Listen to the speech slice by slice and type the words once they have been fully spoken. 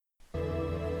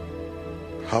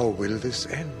How will this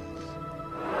end?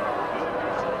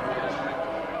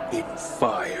 In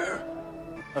fire.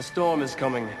 A storm is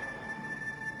coming.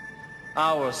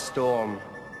 Our storm.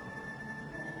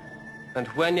 And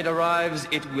when it arrives,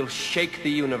 it will shake the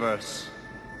universe.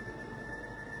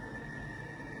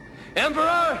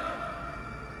 Emperor!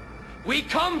 We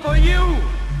come for you!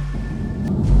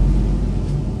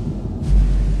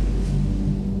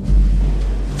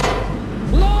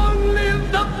 Long live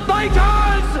the fighters!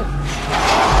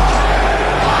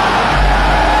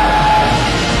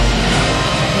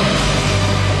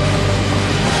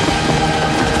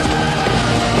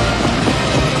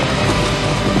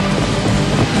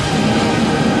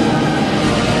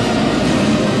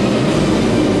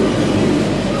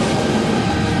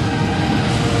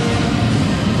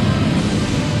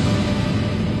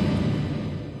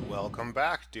 Welcome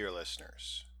back, dear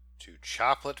listeners, to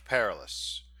Chaplet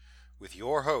Perilous, with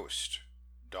your host,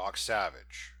 Doc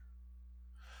Savage.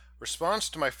 Response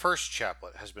to my first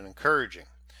chaplet has been encouraging,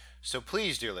 so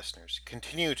please, dear listeners,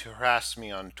 continue to harass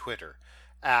me on Twitter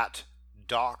at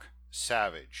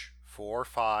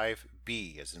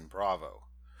DocSavage45B as in Bravo,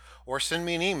 or send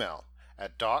me an email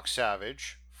at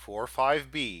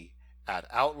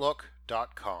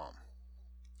DocSavage45B@outlook.com.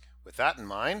 With that in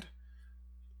mind,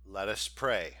 let us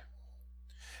pray.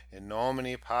 In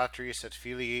nomine Patris et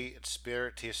Filii et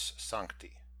Spiritus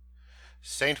Sancti.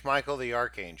 Saint Michael the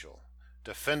Archangel,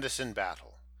 defend us in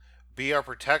battle. Be our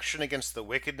protection against the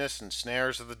wickedness and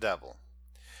snares of the devil.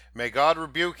 May God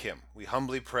rebuke him, we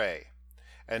humbly pray.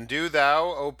 And do thou,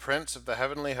 O Prince of the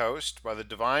heavenly host, by the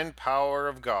divine power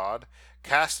of God,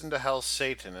 cast into hell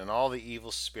Satan and all the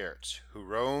evil spirits who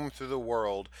roam through the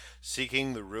world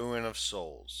seeking the ruin of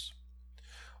souls.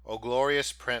 O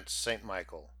glorious Prince Saint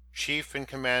Michael, chief and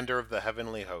commander of the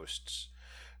heavenly hosts,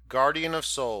 guardian of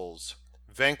souls,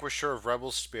 vanquisher of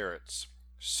rebel spirits,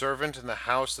 servant in the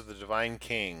house of the divine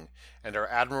King, and our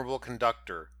admirable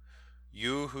conductor,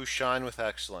 you who shine with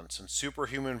excellence and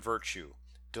superhuman virtue,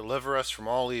 deliver us from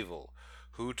all evil,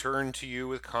 who turn to you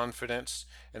with confidence,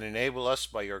 and enable us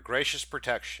by your gracious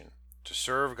protection to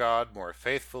serve God more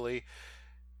faithfully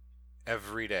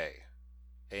every day.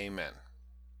 Amen.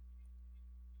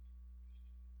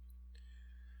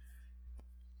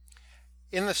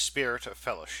 In the spirit of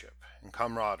fellowship and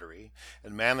camaraderie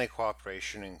and manly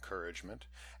cooperation and encouragement,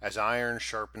 as iron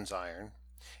sharpens iron,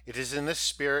 it is in this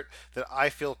spirit that I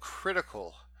feel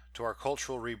critical to our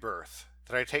cultural rebirth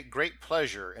that I take great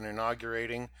pleasure in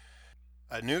inaugurating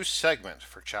a new segment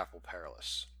for Chaplet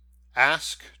Perilous.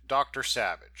 Ask Dr.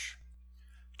 Savage.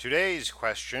 Today's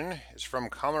question is from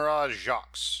Comrade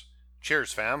Jacques.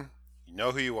 Cheers, fam. You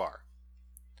know who you are.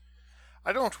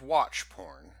 I don't watch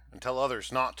porn and tell others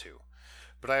not to,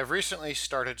 but I have recently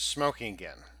started smoking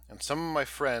again, and some of my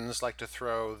friends like to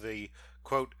throw the,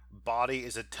 quote, body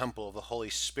is a temple of the Holy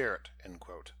Spirit, end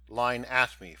quote, line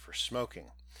at me for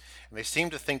smoking, and they seem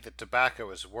to think that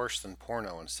tobacco is worse than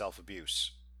porno and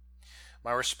self-abuse.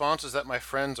 My response is that my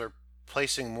friends are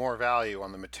placing more value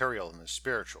on the material than the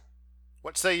spiritual.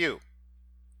 What say you?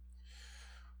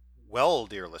 Well,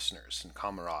 dear listeners and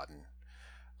kameraden,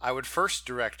 I would first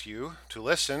direct you to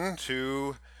listen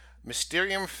to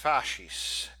Mysterium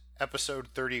Fascis, Episode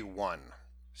 31,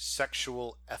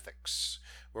 Sexual Ethics,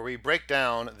 where we break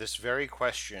down this very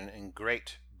question in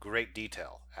great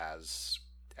detail, as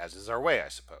is our way, I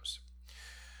suppose.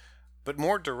 But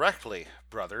more directly,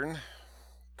 brethren,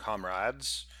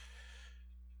 comrades,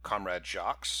 Comrade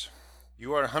Jacques,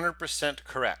 you are 100%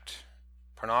 correct.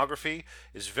 Pornography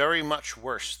is very much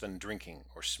worse than drinking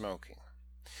or smoking.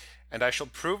 And I shall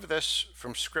prove this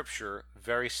from Scripture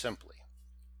very simply.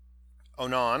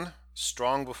 Onan,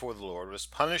 strong before the Lord, was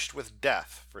punished with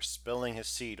death for spilling his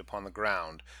seed upon the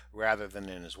ground rather than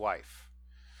in his wife.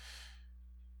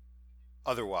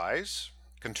 Otherwise,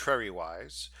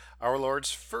 contrariwise, our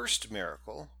Lord's first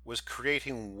miracle was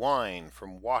creating wine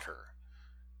from water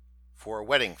for a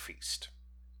wedding feast.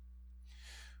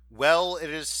 Well, it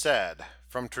is said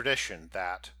from tradition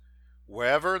that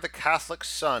wherever the Catholic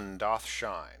sun doth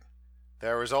shine,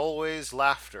 there is always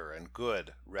laughter and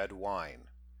good red wine.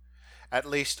 At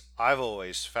least, I've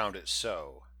always found it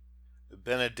so.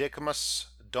 Benedicamus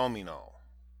Domino.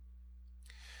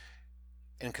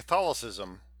 In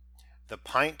Catholicism, the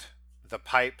pint, the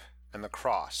pipe, and the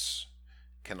cross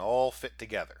can all fit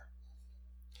together.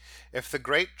 If the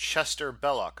great Chester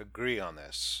Belloc agree on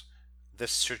this,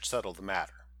 this should settle the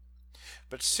matter.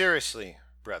 But seriously,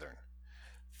 brethren,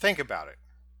 think about it.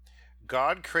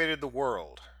 God created the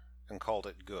world and called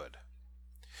it good.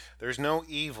 There's no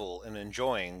evil in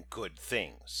enjoying good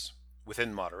things,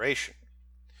 within moderation.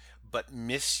 But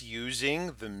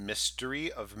misusing the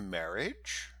mystery of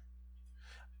marriage?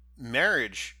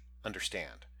 Marriage,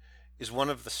 understand, is one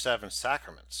of the 7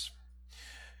 sacraments.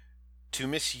 To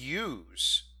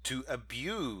misuse, to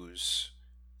abuse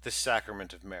the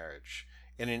sacrament of marriage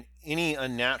in any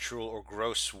unnatural or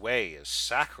gross way is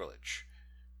sacrilege.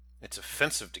 It's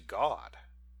offensive to God.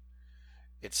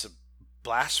 It's a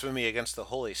blasphemy against the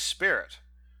Holy Spirit.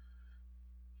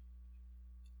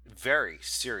 Very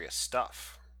serious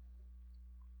stuff.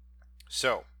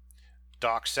 So,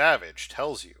 Doc Savage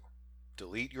tells you,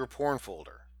 delete your porn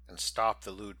folder and stop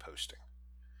the lewd posting.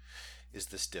 Is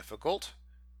this difficult?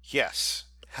 Yes.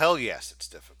 Hell yes, it's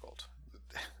difficult.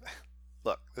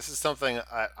 Look, this is something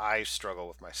I struggle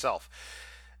with myself.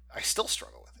 I still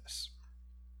struggle with this.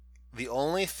 The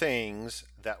only things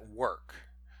that work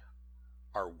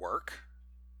are work,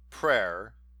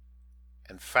 prayer,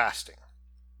 and fasting.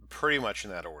 Pretty much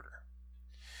in that order.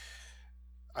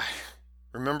 I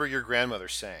remember your grandmother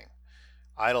saying,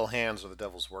 idle hands are the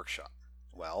devil's workshop.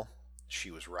 Well, she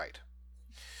was right.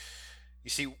 You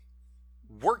see,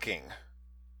 work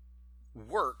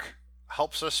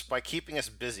helps us by keeping us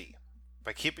busy,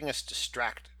 by keeping us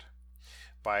distracted,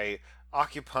 by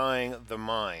occupying the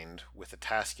mind with the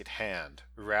task at hand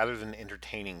rather than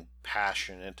entertaining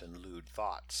passionate and lewd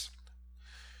thoughts,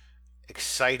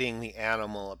 exciting the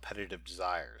animal appetitive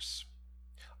desires.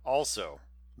 Also,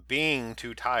 being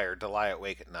too tired to lie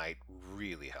awake at night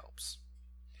really helps.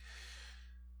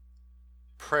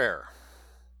 Prayer.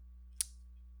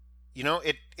 You know,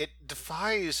 it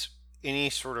defies any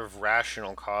sort of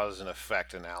rational cause and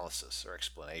effect analysis or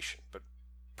explanation, but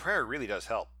prayer really does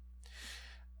help.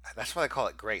 That's why I call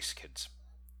it grace, kids.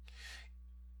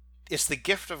 It's the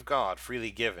gift of God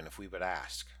freely given if we but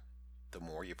ask. The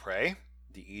more you pray,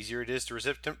 the easier it is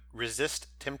to resist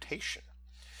temptation.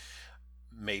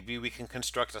 Maybe we can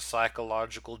construct a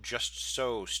psychological just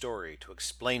so story to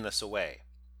explain this away.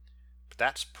 But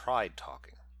that's pride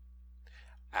talking.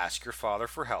 Ask your Father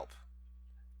for help,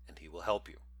 and He will help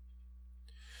you.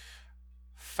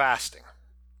 Fasting.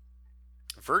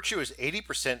 Virtue is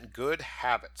 80% good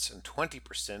habits and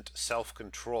 20%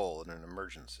 self-control in an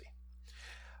emergency.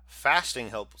 Fasting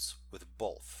helps with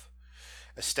both.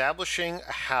 Establishing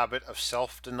a habit of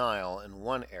self-denial in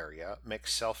one area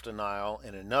makes self-denial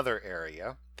in another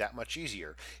area that much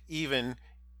easier, even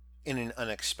in an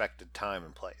unexpected time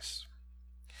and place.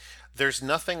 There's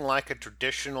nothing like a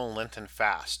traditional Lenten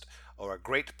fast or a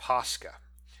great Pascha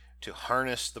to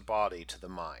harness the body to the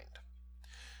mind.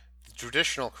 The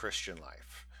traditional Christian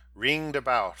life, ringed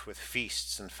about with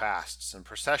feasts and fasts and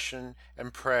procession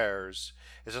and prayers,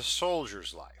 is a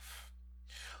soldier's life.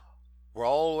 We're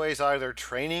always either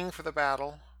training for the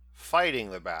battle,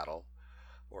 fighting the battle,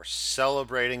 or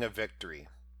celebrating a victory,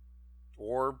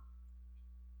 or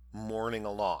mourning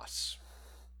a loss.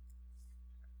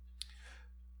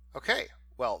 Okay,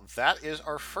 well, that is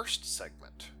our first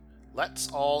segment. Let's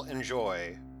all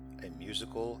enjoy a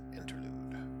musical interlude.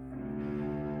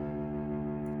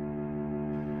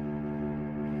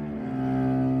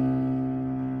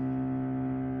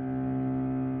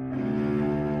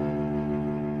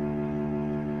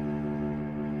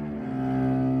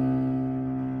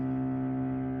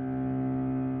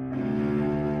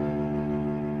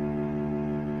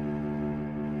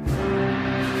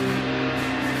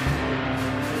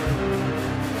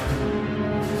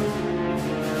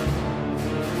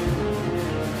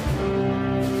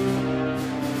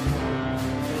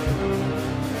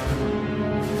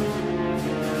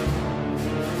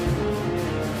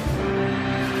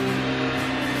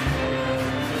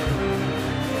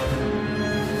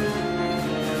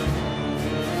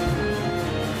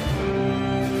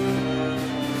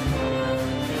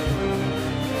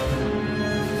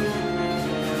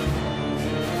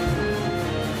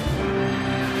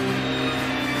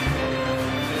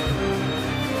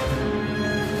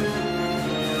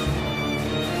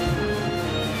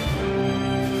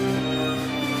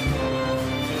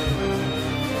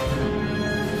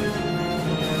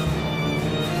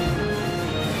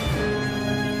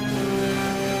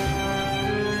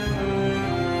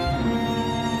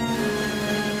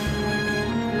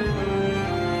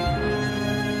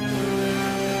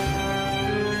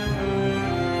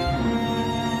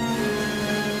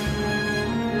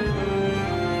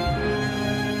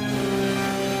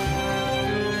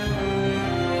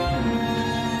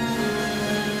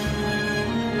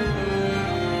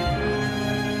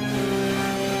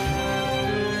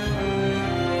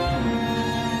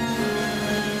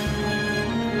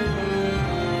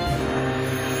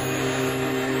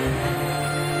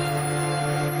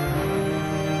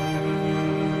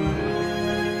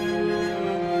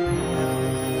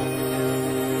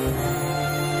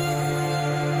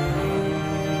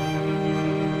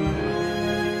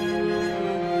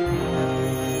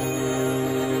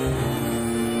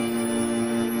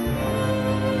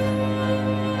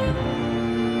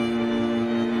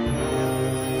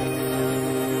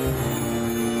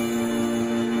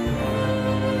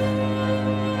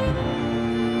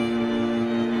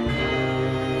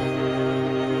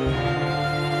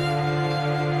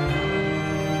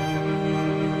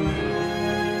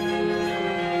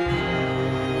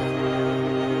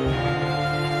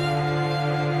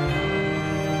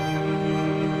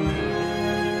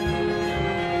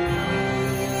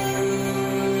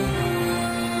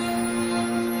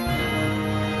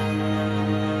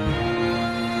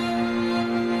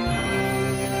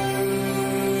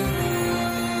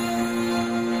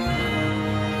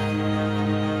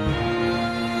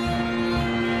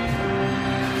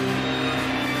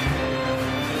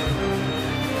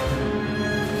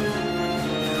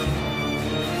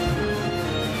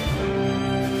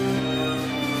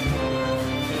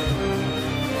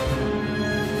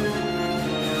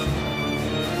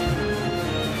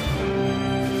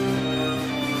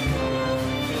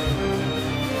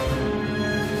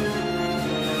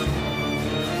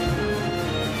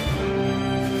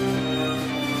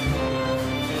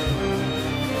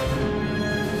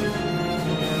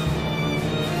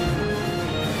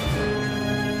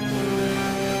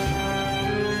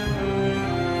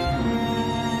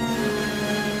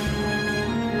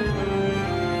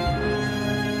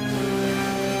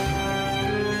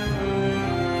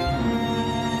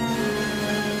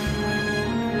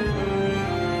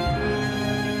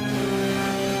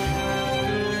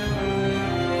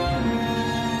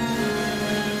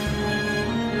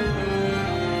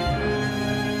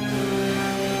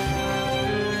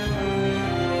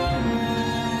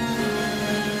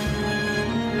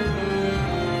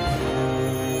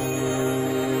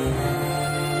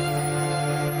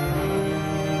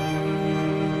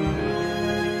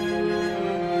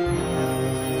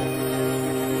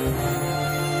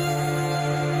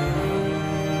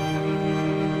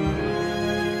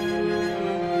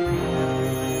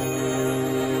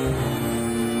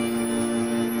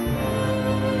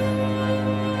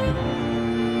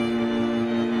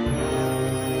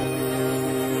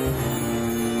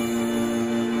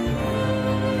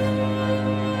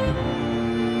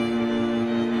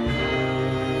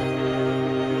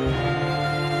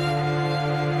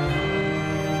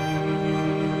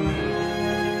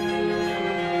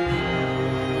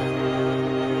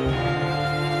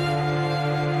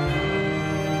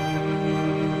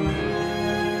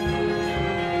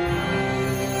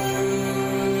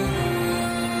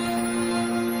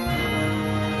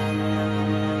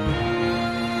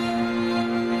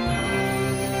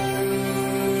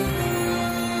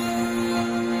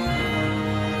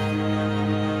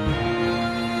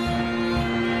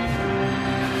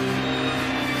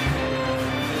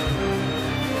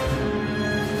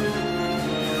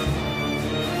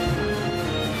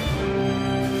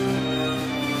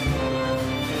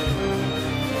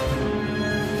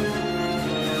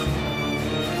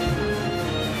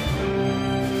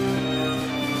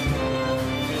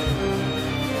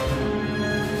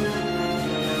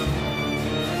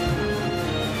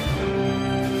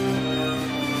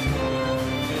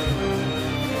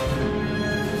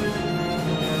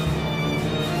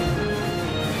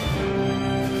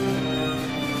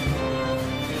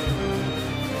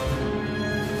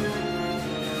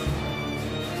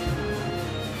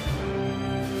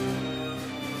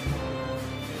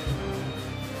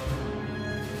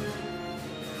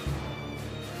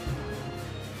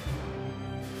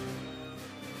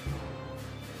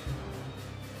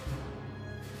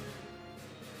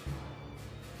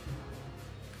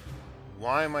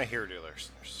 Why am I here, dear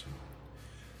listeners?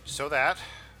 So that,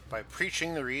 by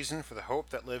preaching the reason for the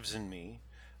hope that lives in me,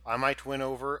 I might win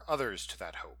over others to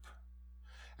that hope,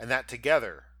 and that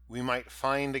together we might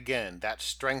find again that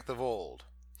strength of old,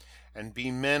 and be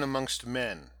men amongst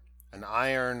men, an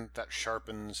iron that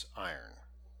sharpens iron.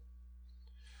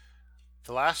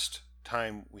 The last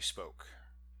time we spoke,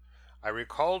 I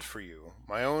recalled for you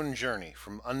my own journey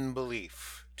from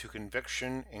unbelief to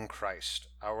conviction in Christ,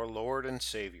 our Lord and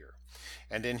Savior,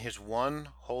 and in his one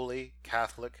holy,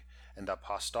 Catholic, and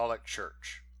Apostolic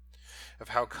Church, of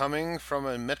how coming from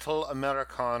a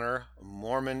Mittelamerikaner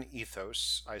Mormon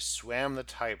ethos, I swam the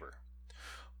Tiber,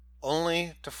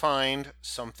 only to find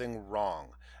something wrong,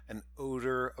 an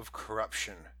odor of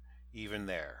corruption even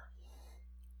there.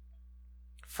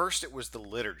 First it was the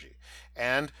liturgy,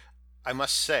 and I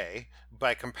must say,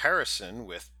 by comparison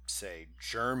with, say,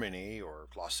 Germany or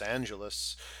Los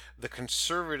Angeles, the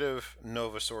conservative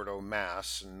Novus Ordo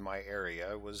Mass in my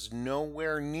area was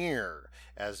nowhere near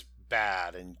as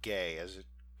bad and gay as it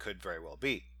could very well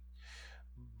be.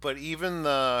 But even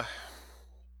the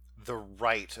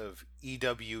rite of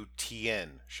EWTN,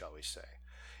 shall we say,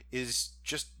 is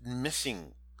just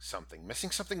missing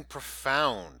something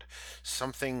profound,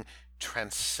 something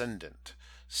transcendent,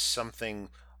 something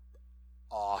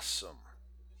awesome.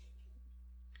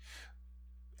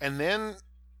 And then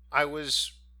I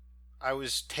was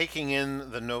taking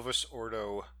in the Novus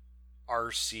Ordo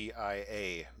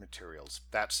RCIA materials.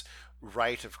 That's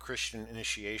Rite of Christian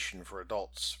Initiation for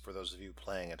Adults, for those of you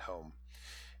playing at home.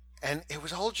 And it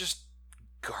was all just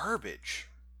garbage.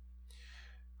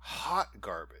 Hot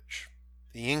garbage.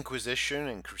 The Inquisition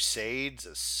and Crusades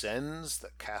as sins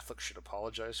that Catholics should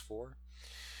apologize for.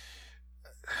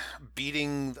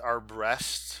 Beating our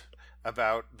breasts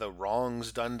about the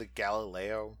wrongs done to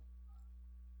Galileo.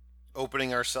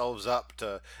 Opening ourselves up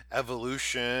to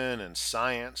evolution and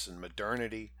science and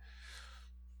modernity.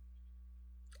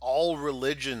 All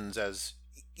religions as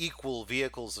equal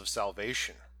vehicles of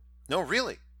salvation. No,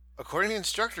 really. According to the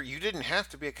instructor, you didn't have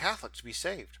to be a Catholic to be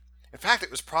saved. In fact,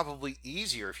 it was probably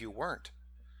easier if you weren't.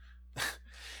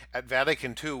 At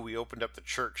Vatican II, we opened up the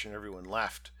church and everyone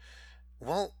left.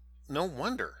 Well, no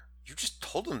wonder. You just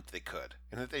told them that they could,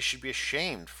 and that they should be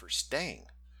ashamed for staying.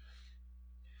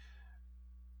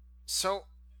 So,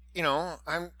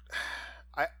 I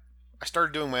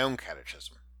started doing my own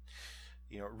catechism.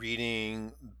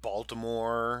 Reading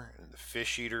Baltimore and the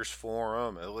Fish Eaters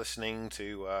Forum, and listening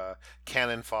to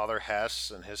Canon Father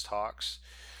Hess and his talks,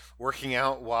 working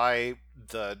out why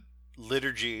the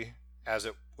liturgy, as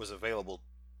it was available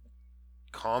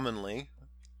commonly,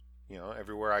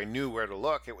 everywhere I knew where to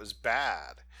look, it was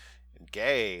bad and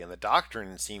gay, and the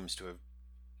doctrine seems to have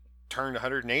turned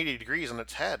 180 degrees on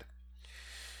its head.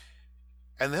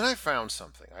 And then I found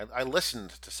something. I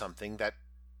listened to something that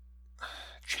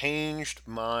changed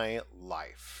my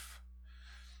life.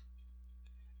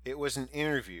 It was an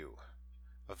interview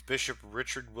of Bishop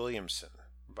Richard Williamson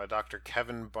by Dr.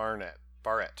 Kevin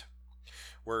Barrett,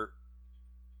 where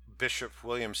Bishop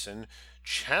Williamson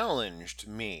challenged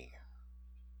me,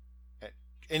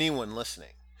 anyone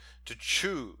listening, to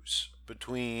choose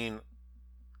between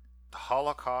the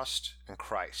Holocaust and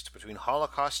Christ, between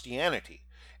Holocaustianity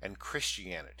and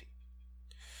Christianity.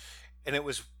 And it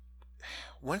was,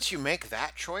 once you make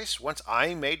that choice, once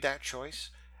I made that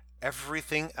choice,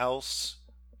 everything else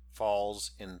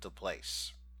falls into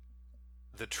place.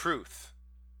 The truth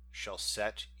shall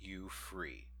set you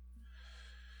free.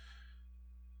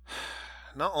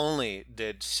 Not only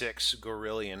did 6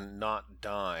 Gorillion not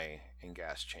die in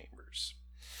gas chambers,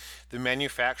 the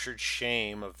manufactured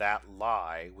shame of that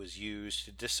lie was used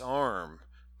to disarm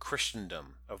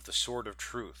Christendom of the sword of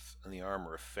truth and the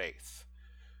armor of faith.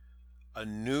 A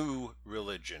new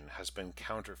religion has been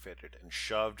counterfeited and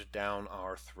shoved down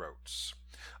our throats.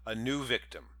 A new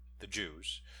victim, the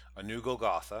Jews, a new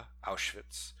Golgotha,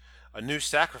 Auschwitz, a new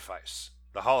sacrifice,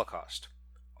 the Holocaust,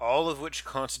 all of which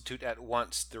constitute at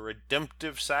once the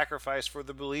redemptive sacrifice for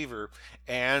the believer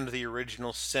and the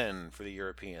original sin for the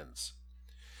Europeans.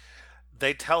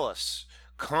 They tell us,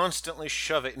 constantly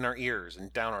shove it in our ears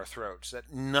and down our throats,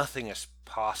 that nothing is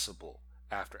possible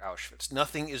after Auschwitz.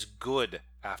 Nothing is good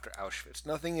after Auschwitz.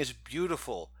 Nothing is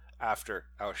beautiful after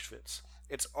Auschwitz.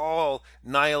 It's all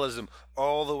nihilism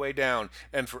all the way down.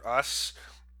 And for us,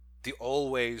 the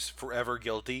always forever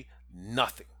guilty,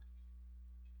 nothing.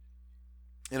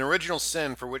 An original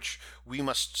sin for which we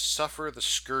must suffer the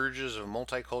scourges of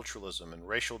multiculturalism and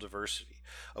racial diversity,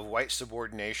 of white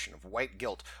subordination, of white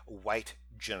guilt, white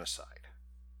genocide.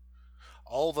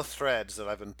 All the threads that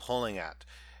I've been pulling at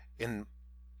in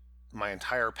my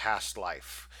entire past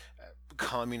life,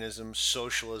 communism,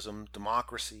 socialism,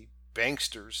 democracy,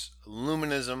 banksters,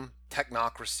 illuminism,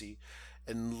 technocracy,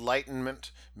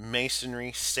 enlightenment,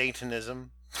 masonry,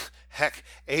 Satanism, heck,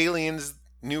 aliens,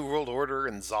 New World Order,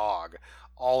 and Zog.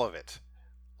 All of it.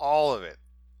 All of it.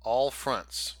 All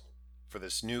fronts for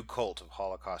this new cult of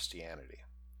Holocaustianity.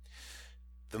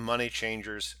 The money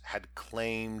changers had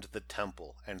claimed the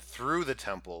temple, and through the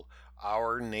temple,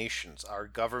 our nations, our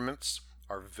governments,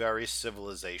 our very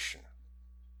civilization.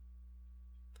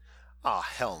 Ah,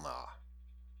 hell nah.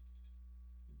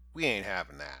 We ain't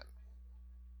having that.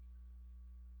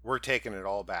 We're taking it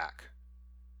all back.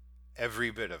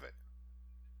 Every bit of it.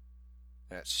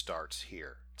 And it starts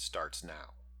here. It starts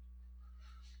now.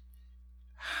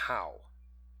 How?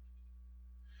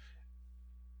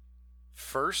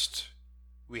 First,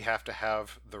 we have to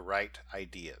have the right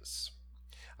ideas.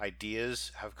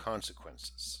 Ideas have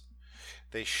consequences.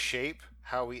 They shape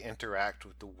how we interact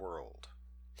with the world.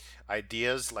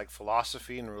 Ideas like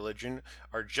philosophy and religion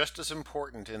are just as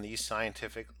important in these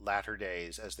scientific latter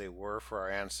days as they were for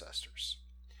our ancestors,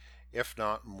 if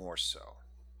not more so.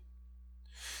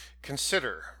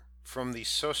 Consider from the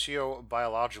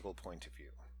socio-biological point of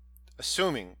view,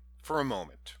 assuming for a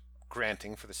moment,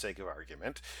 granting for the sake of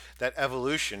argument, that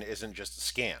evolution isn't just a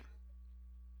scam.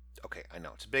 Okay, I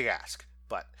know it's a big ask,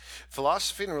 but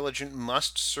philosophy and religion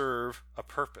must serve a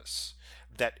purpose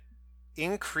that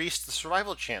increase the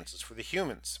survival chances for the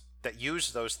humans that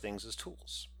use those things as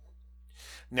tools.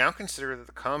 Now consider that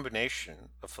the combination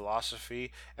of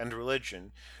philosophy and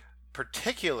religion,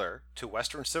 particular to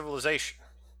Western civilization,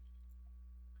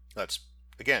 let's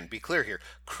again be clear here,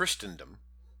 Christendom,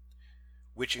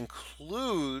 which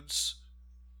includes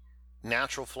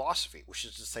natural philosophy, which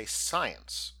is to say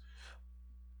science,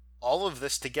 all of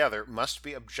this together must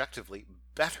be objectively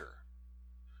better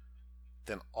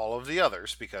than all of the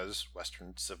others, because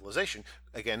Western civilization,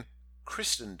 again,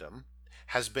 Christendom,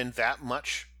 has been that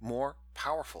much more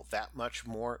powerful, that much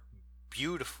more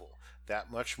beautiful,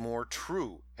 that much more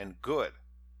true and good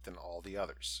than all the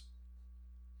others.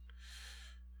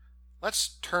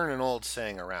 Let's turn an old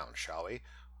saying around, shall we?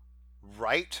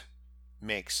 Right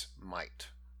makes might.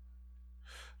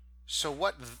 So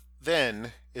what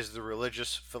then is the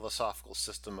religious philosophical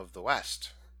system of the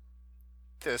West?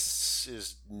 This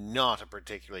is not a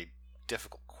particularly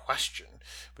difficult question,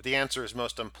 but the answer is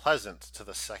most unpleasant to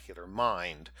the secular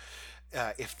mind.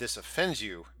 If this offends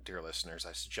you, dear listeners,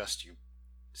 I suggest you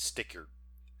stick your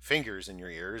fingers in your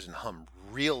ears and hum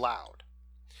real loud.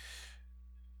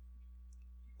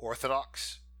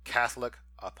 Orthodox, Catholic,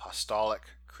 Apostolic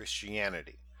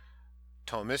Christianity,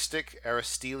 Thomistic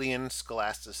Aristotelian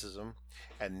scholasticism,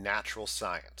 and natural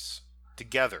science.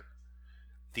 Together,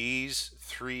 these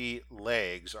three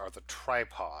legs are the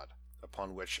tripod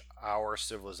upon which our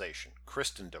civilization,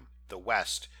 Christendom, the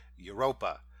West,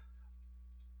 Europa,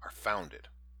 are founded.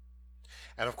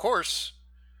 And of course,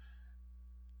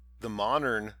 the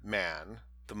modern man,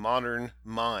 the modern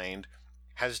mind,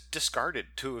 has discarded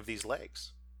two of these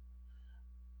legs.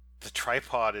 The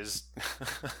tripod is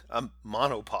a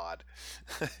monopod.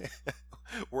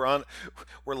 We're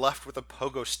left with a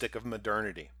pogo stick of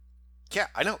modernity. Yeah,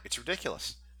 I know, it's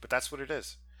ridiculous, but that's what it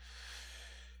is.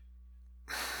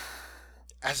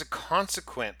 As a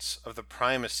consequence of the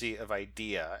primacy of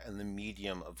idea and the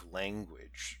medium of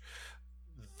language,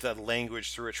 the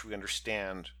language through which we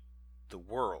understand the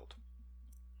world,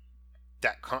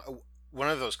 one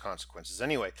of those consequences,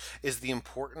 anyway, is the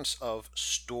importance of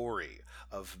story,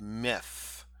 of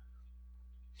myth,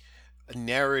 a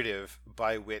narrative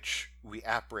by which we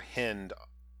apprehend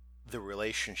the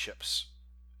relationships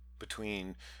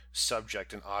between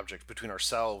subject and object, between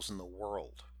ourselves and the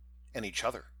world, and each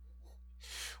other.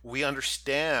 We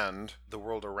understand the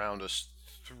world around us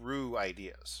through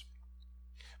ideas,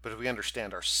 but we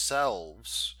understand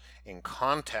ourselves in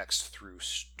context through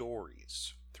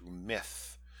stories, through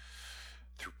myth,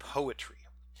 through poetry,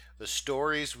 the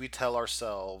stories we tell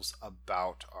ourselves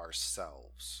about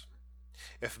ourselves.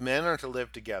 If men are to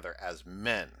live together as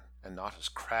men and not as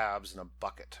crabs in a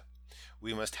bucket,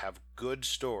 we must have good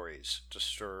stories to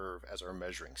serve as our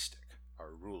measuring stick, our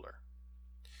ruler.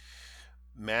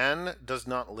 Man does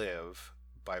not live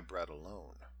by bread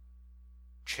alone.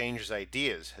 Change his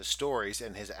ideas, his stories,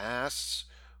 and his ass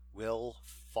will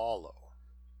follow.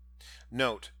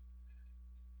 Note,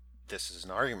 this is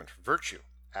an argument for virtue,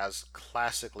 as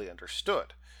classically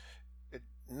understood.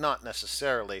 Not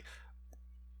necessarily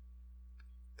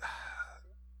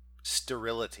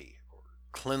sterility or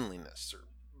cleanliness or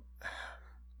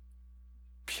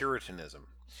puritanism,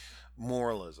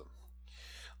 moralism.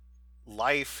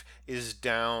 Life is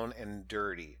down and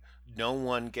dirty. No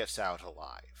one gets out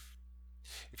alive.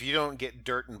 If you don't get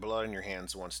dirt and blood on your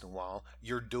hands once in a while,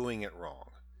 you're doing it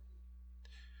wrong.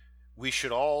 We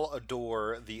should all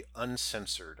adore the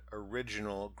uncensored,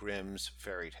 original Grimm's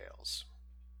fairy tales.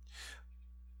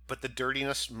 But the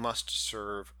dirtiness must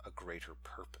serve a greater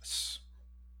purpose.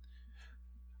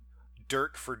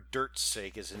 Dirt for dirt's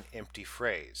sake is an empty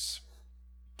phrase.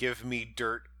 Give me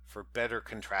dirt for better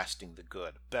contrasting the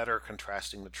good, better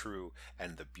contrasting the true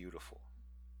and the beautiful.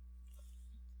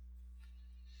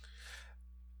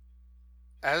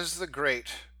 As the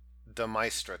great De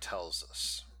Maistre tells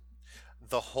us,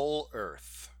 the whole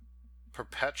earth,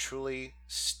 perpetually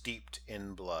steeped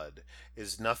in blood,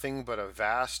 is nothing but a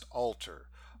vast altar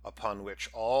upon which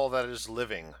all that is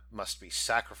living must be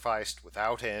sacrificed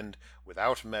without end,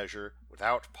 without measure,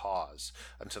 without pause,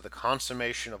 until the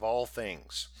consummation of all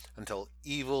things, until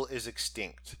evil is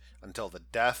extinct, until the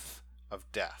death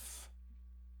of death.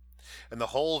 In the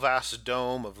whole vast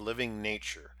dome of living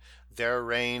nature, there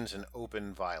reigns an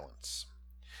open violence,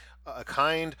 a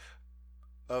kind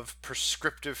of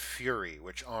prescriptive fury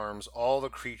which arms all the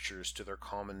creatures to their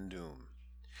common doom.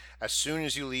 As soon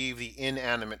as you leave the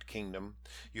inanimate kingdom,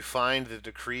 you find the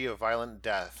decree of violent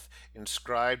death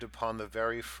inscribed upon the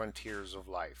very frontiers of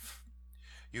life.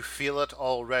 You feel it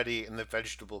already in the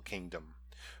vegetable kingdom,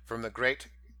 from the great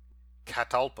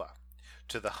catalpa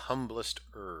to the humblest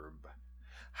herb.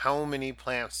 How many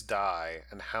plants die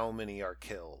and how many are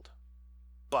killed?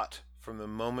 But from the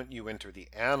moment you enter the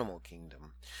animal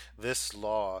kingdom, this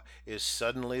law is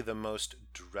suddenly the most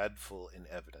dreadful in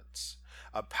evidence.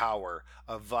 A power,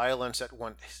 a violence at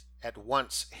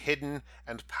once hidden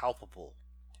and palpable,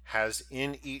 has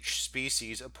in each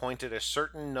species appointed a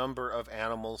certain number of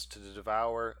animals to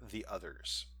devour the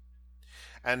others.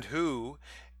 And who,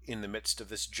 in the midst of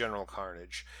this general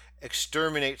carnage,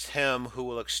 exterminates him who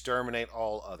will exterminate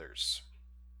all others?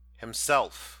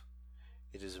 Himself.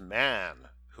 It is man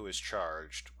who is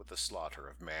charged with the slaughter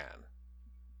of man.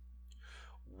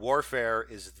 Warfare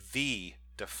is the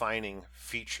defining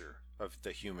feature of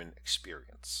the human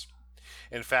experience.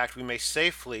 In fact, we may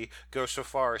safely go so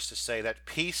far as to say that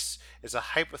peace is a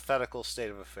hypothetical state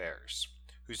of affairs,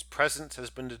 whose presence has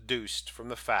been deduced from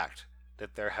the fact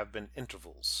that there have been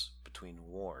intervals between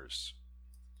wars.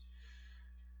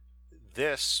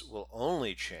 This will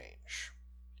only change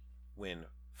when,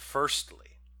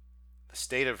 firstly, the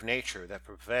state of nature that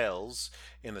prevails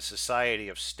in the society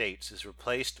of states is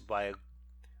replaced by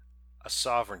a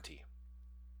sovereignty,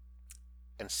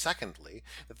 and secondly,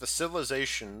 that the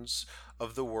civilizations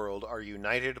of the world are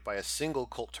united by a single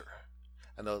culture,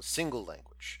 and a single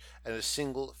language, and a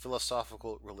single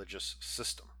philosophical religious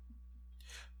system.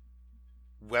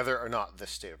 Whether or not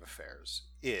this state of affairs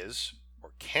is,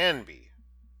 or can be,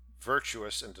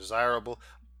 virtuous and desirable,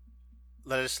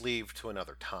 let us leave to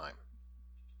another time.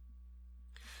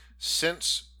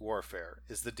 Since warfare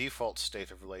is the default state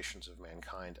of relations of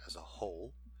mankind as a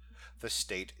whole, the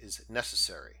state is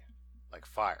necessary, like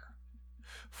fire,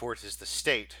 for it is the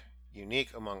state, unique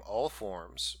among all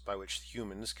forms by which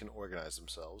humans can organize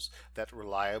themselves, that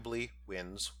reliably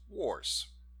wins wars,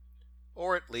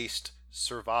 or at least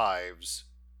survives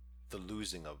the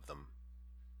losing of them.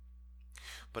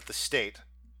 But the state,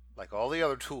 like all the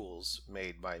other tools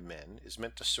made by men, is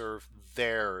meant to serve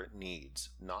their needs,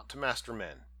 not to master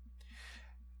men.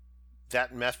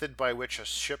 That method by which a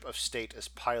ship of state is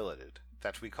piloted,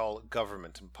 that we call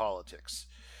government and politics,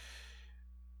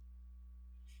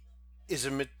 is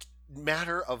a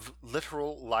matter of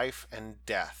literal life and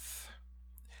death.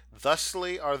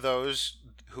 Thusly are those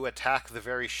who attack the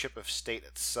very ship of state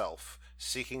itself,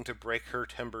 seeking to break her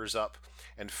timbers up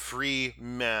and free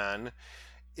man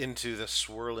into the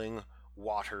swirling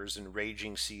waters and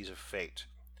raging seas of fate,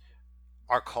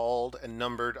 are called and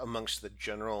numbered amongst the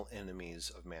general enemies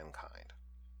of mankind.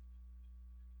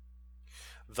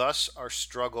 Thus our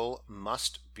struggle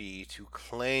must be to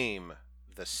claim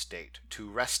the state, to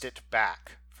wrest it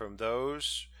back from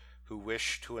those who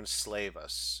wish to enslave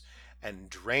us and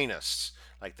drain us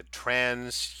like the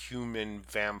transhuman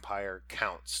vampire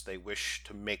counts they wish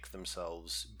to make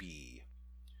themselves be.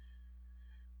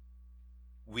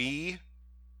 We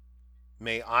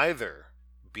may either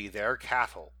be their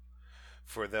cattle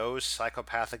for those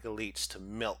psychopathic elites to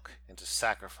milk and to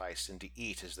sacrifice and to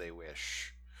eat as they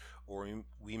wish, or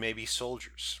we may be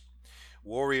soldiers,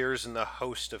 warriors in the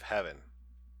host of heaven.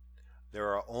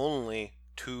 There are only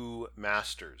two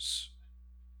masters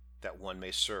that one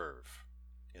may serve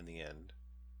in the end.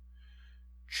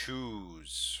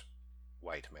 Choose,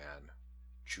 white man,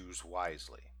 choose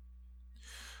wisely.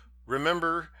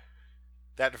 Remember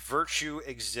that virtue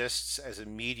exists as a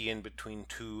median between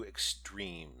two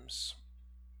extremes.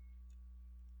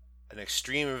 an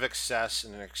extreme of excess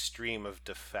and an extreme of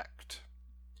defect.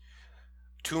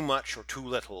 Too much or too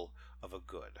little of a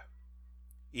good.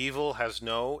 Evil has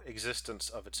no existence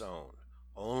of its own,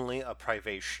 only a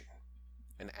privation,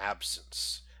 an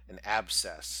absence, an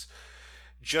abscess,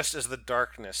 just as the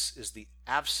darkness is the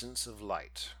absence of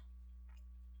light.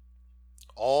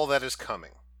 All that is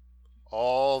coming,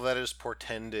 all that is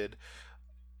portended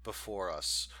before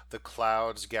us, the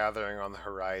clouds gathering on the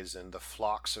horizon, the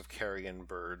flocks of carrion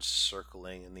birds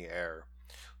circling in the air,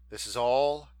 this has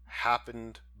all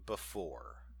happened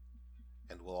before,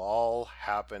 and will all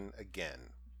happen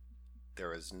again.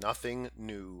 There is nothing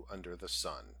new under the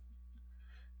sun.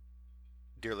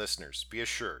 Dear listeners, be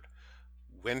assured,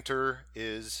 winter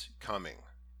is coming.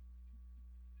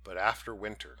 But after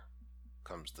winter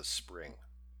comes the spring.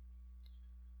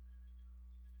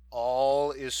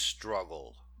 All is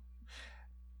struggle.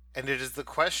 And it is the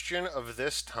question of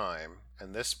this time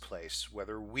and this place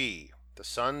whether we, the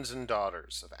sons and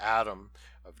daughters of Adam,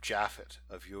 of Japhet,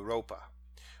 of Europa,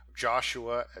 of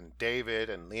Joshua and David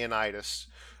and Leonidas,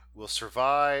 will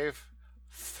survive,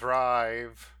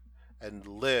 thrive, and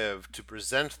live to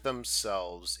present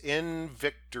themselves in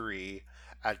victory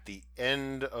at the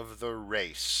end of the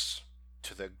race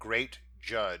to the great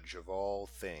judge of all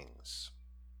things.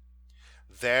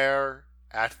 There,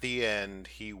 at the end,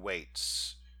 he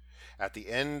waits, at the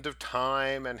end of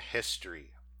time and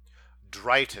history,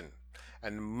 Drighten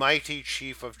and mighty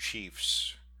chief of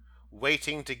chiefs,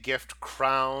 waiting to gift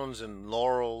crowns and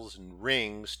laurels and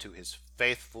rings to his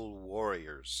faithful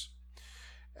warriors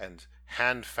and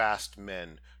handfast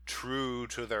men true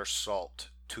to their salt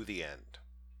to the end.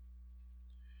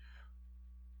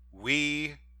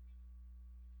 We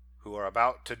who are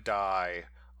about to die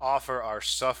offer our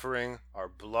suffering, our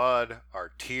blood,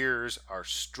 our tears, our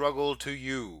struggle to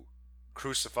you,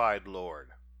 crucified Lord.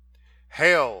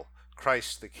 Hail,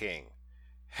 Christ the King.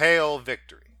 Hail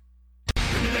victory. In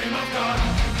the name of God,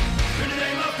 in the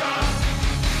name of God,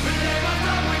 in the name of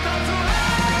God, we come to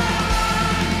heaven.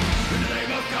 In the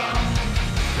name of God,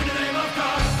 in the name of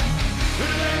God, in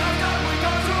the name of God, we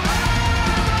come to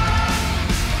heaven.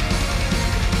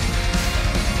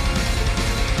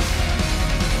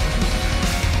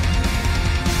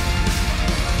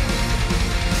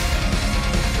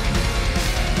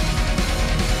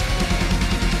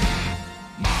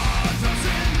 Martyrs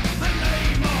in the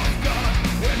name of God,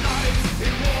 we're knights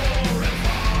in war and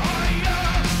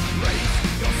fire. Raise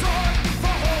your sword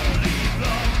for holy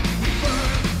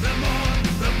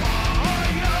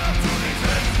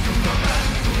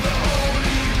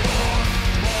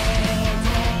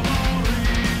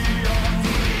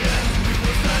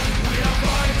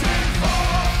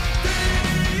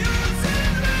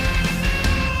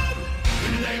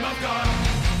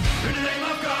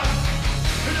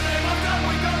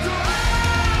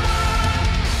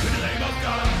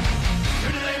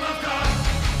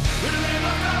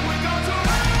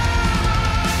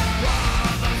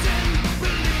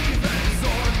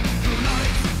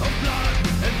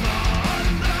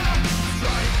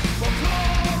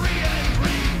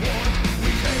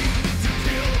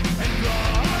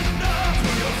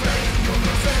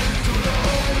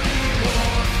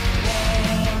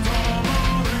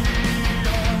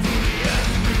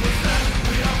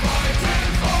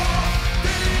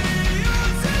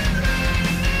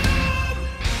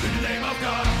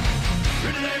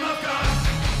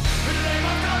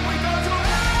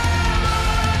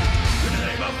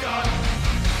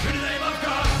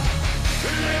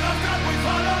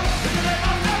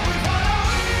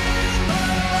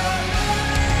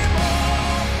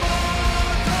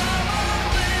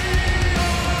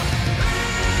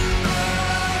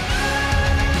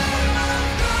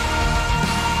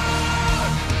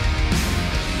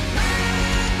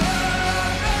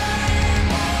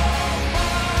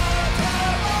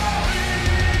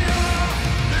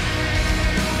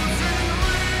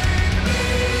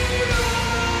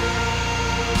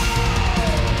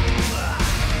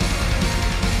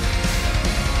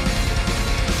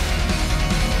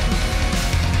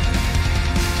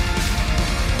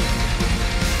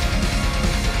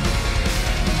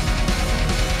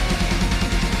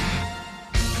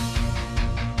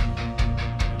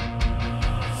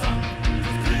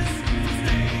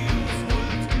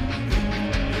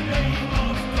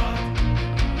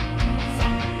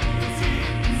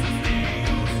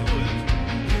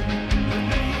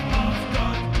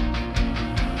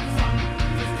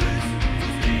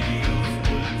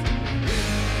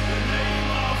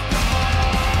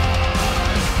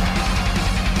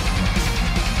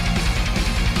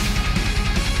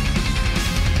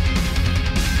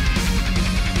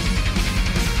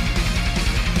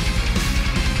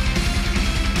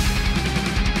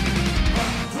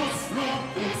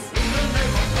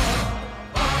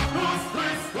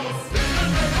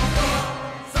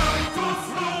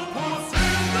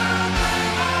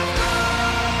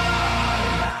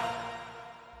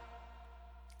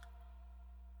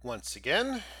Once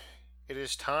again, it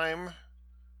is time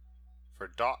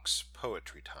for Doc's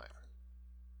Poetry Time.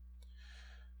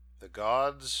 The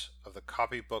Gods of the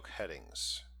Copybook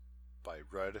Headings by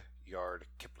Rudyard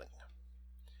Kipling.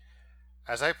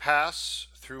 As I pass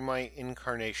through my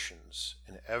incarnations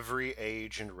in every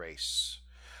age and race,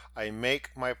 I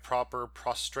make my proper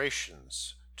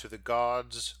prostrations to the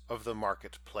gods of the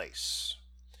marketplace.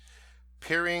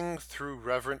 Peering through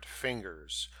reverent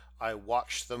fingers, I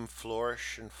watch them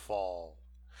flourish and fall,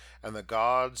 and the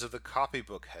gods of the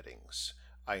copybook headings,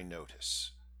 I notice,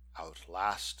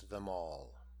 outlast them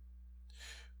all.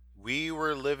 We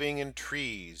were living in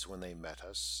trees when they met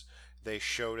us. They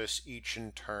showed us each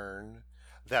in turn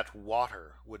that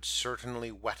water would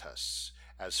certainly wet us,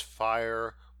 as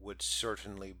fire would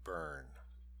certainly burn.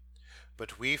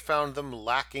 But we found them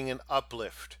lacking in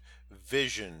uplift,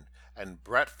 vision, and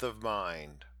breadth of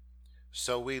mind.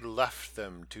 So we left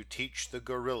them to teach the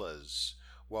gorillas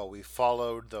while we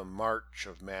followed the march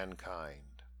of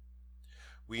mankind.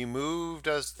 We moved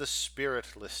as the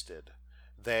Spirit listed.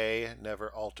 They never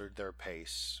altered their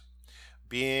pace,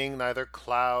 being neither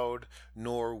cloud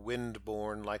nor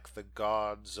wind-born like the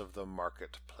gods of the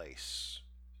marketplace.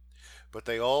 But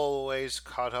they always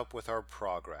caught up with our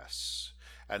progress,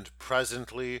 and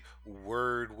presently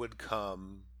word would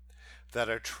come that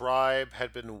a tribe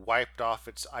had been wiped off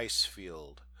its ice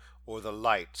field, or the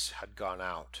lights had gone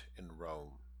out in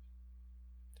Rome.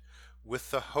 With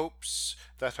the hopes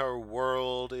that our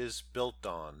world is built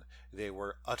on, they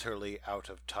were utterly out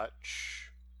of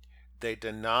touch. They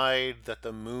denied that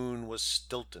the moon was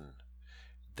Stilton.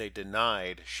 They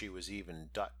denied she was even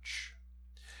Dutch.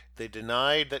 They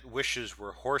denied that wishes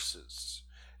were horses.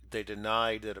 They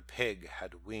denied that a pig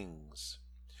had wings.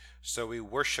 So we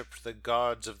worshipped the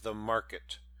gods of the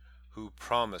market, who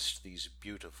promised these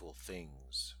beautiful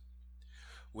things.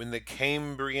 When the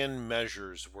Cambrian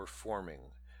measures were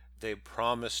forming, they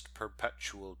promised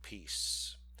perpetual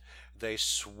peace. They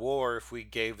swore if we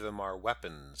gave them our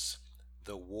weapons,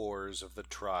 the wars of the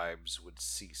tribes would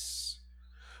cease.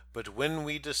 But when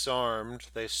we disarmed,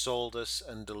 they sold us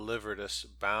and delivered us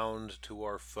bound to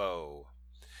our foe.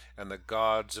 And the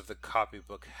gods of the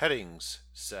copybook headings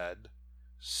said,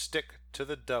 "Stick to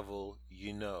the devil,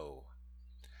 ye know."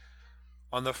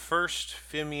 On the first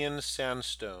Phimian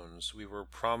sandstones we were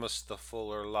promised the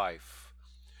fuller life,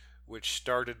 which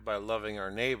started by loving our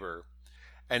neighbor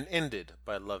and ended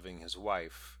by loving his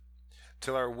wife,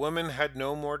 till our women had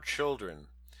no more children,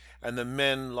 and the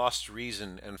men lost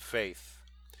reason and faith,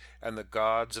 and the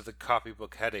gods of the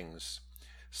copybook headings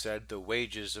said the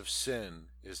wages of sin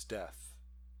is death.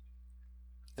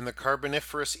 In the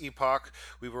Carboniferous epoch,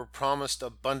 we were promised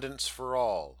abundance for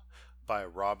all by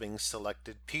robbing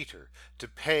selected Peter to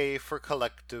pay for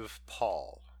collective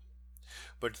Paul.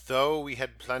 But though we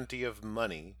had plenty of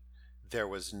money, there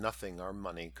was nothing our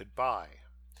money could buy.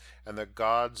 And the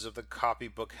gods of the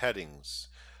copybook headings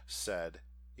said,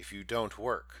 "If you don't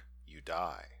work, you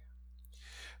die."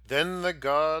 Then the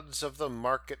gods of the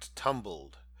market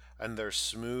tumbled, and their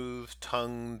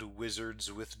smooth-tongued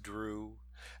wizards withdrew,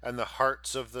 and the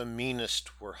hearts of the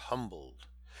meanest were humbled,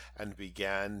 and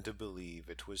began to believe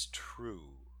it was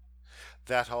true,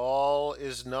 that all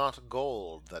is not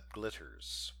gold that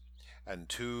glitters, and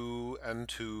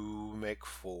two make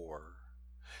four,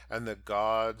 and the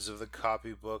gods of the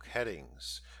copybook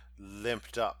headings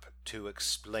limped up to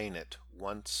explain it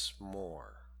once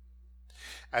more.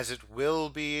 As it will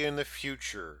be in the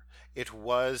future, it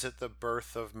was at the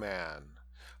birth of man.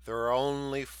 There are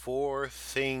only 4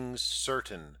 things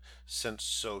certain since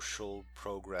social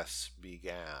progress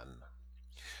began.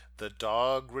 The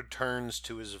dog returns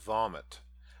to his vomit,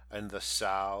 and the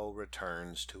sow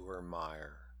returns to her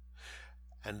mire,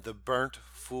 and the burnt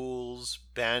fool's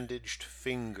bandaged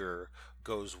finger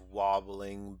goes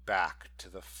wobbling back to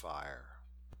the fire.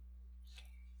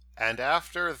 And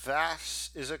after that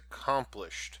is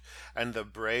accomplished, and the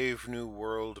brave new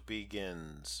world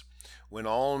begins, when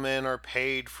all men are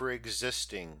paid for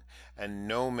existing, and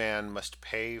no man must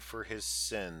pay for his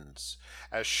sins,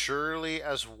 as surely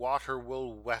as water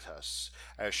will wet us,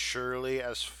 as surely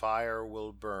as fire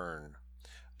will burn,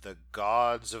 the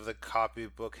gods of the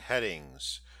copybook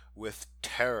headings with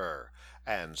terror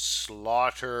and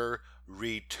slaughter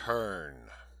return.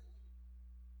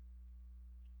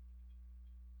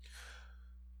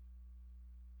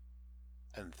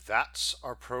 And that's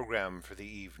our program for the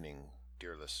evening,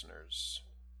 dear listeners.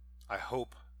 I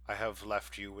hope I have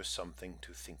left you with something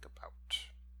to think about.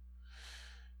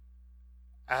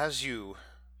 As you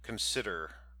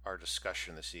consider our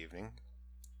discussion this evening,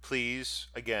 please,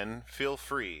 again, feel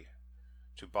free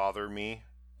to bother me,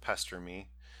 pester me,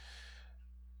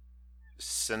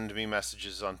 send me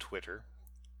messages on Twitter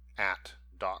at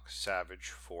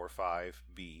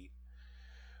DocSavage45B,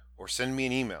 or send me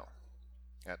an email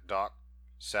at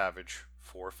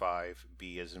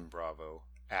DocSavage45B as in Bravo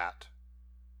at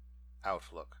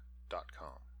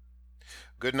outlook.com.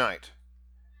 Good night,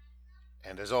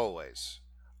 and as always,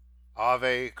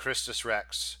 Ave Christus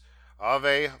Rex,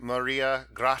 Ave Maria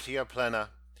Gratia Plena,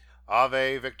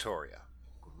 Ave Victoria.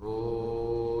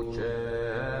 Crucem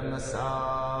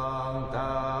Samctum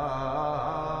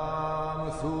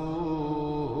Subiit,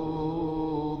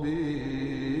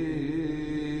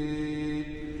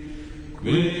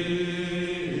 qui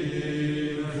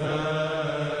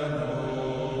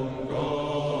infernum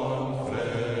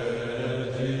confregit,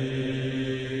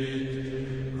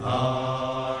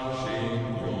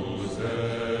 accinctus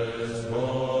est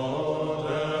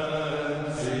potentia,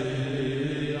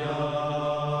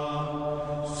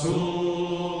 surrexit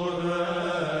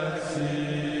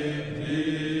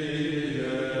die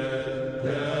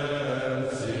tertia.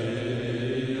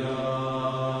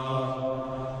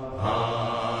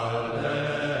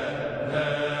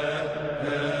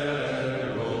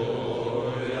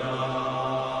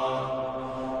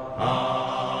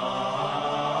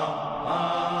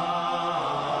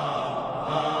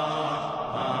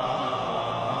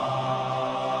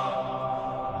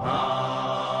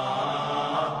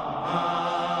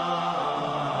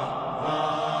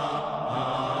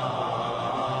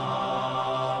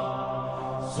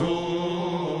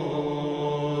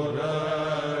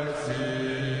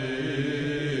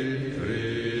 Surrexit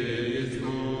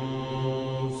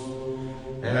Christus,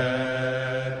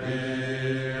 et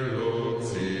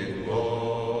illuxit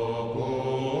populos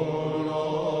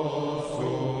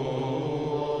suo,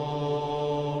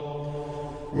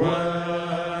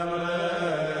 quem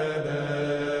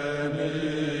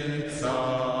redemit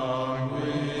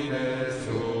sanguine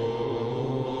suo.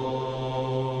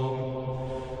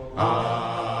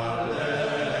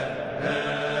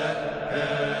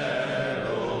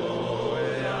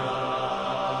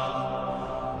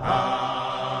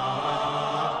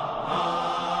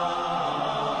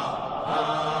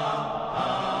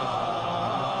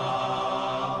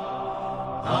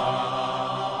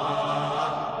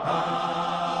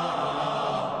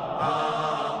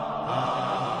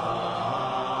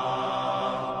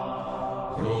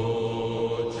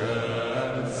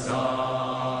 Crucem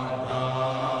Samctum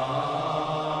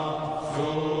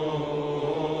Subiit,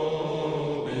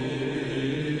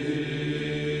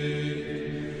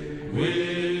 qui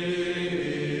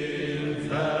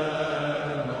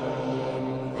infernum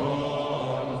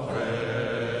confregit,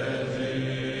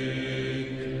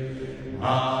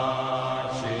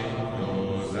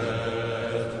 accinctus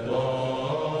est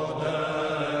potentia,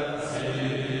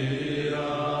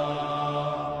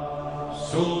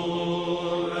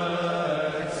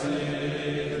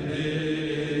 surrexit die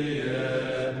tertia.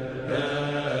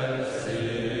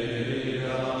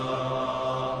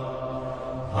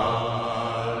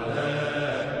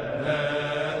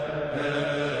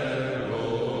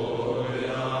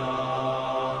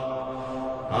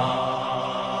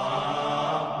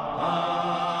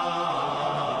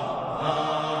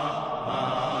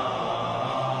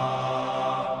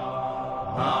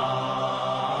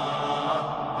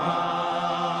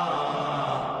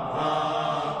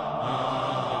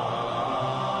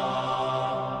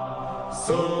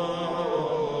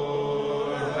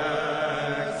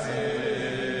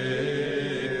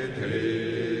 Surrexit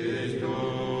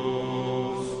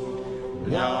Christus,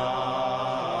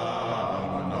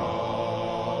 iam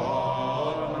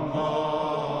non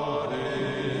moritur,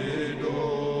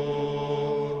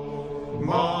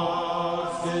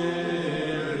 mas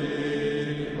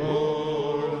illi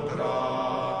ultra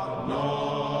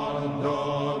non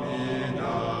dominabitur.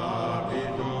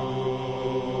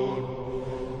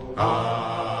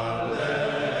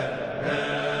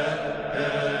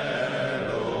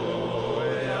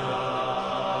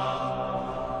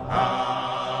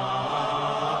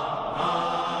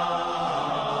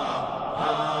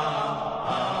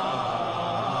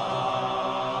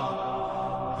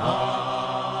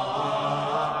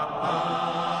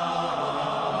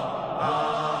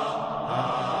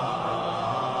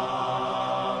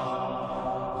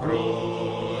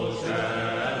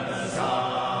 Crucem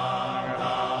Samctum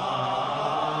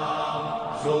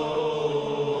Subiit,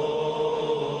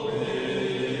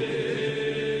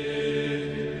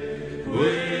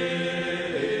 qui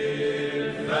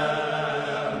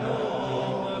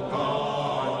infernum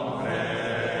confregit,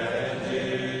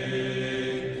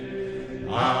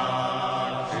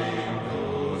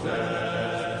 accinctus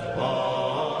est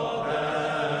potentia,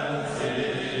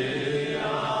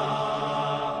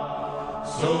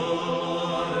 surrexit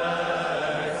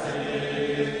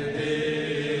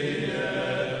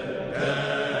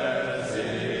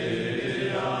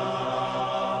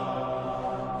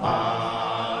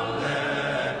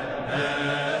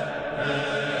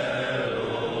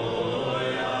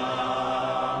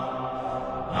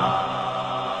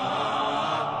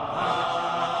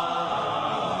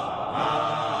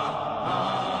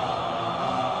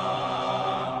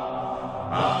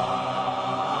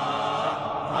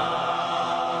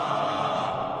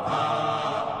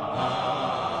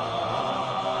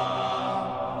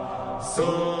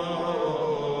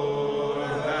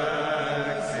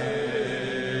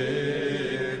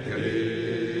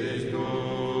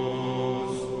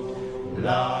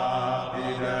Ah.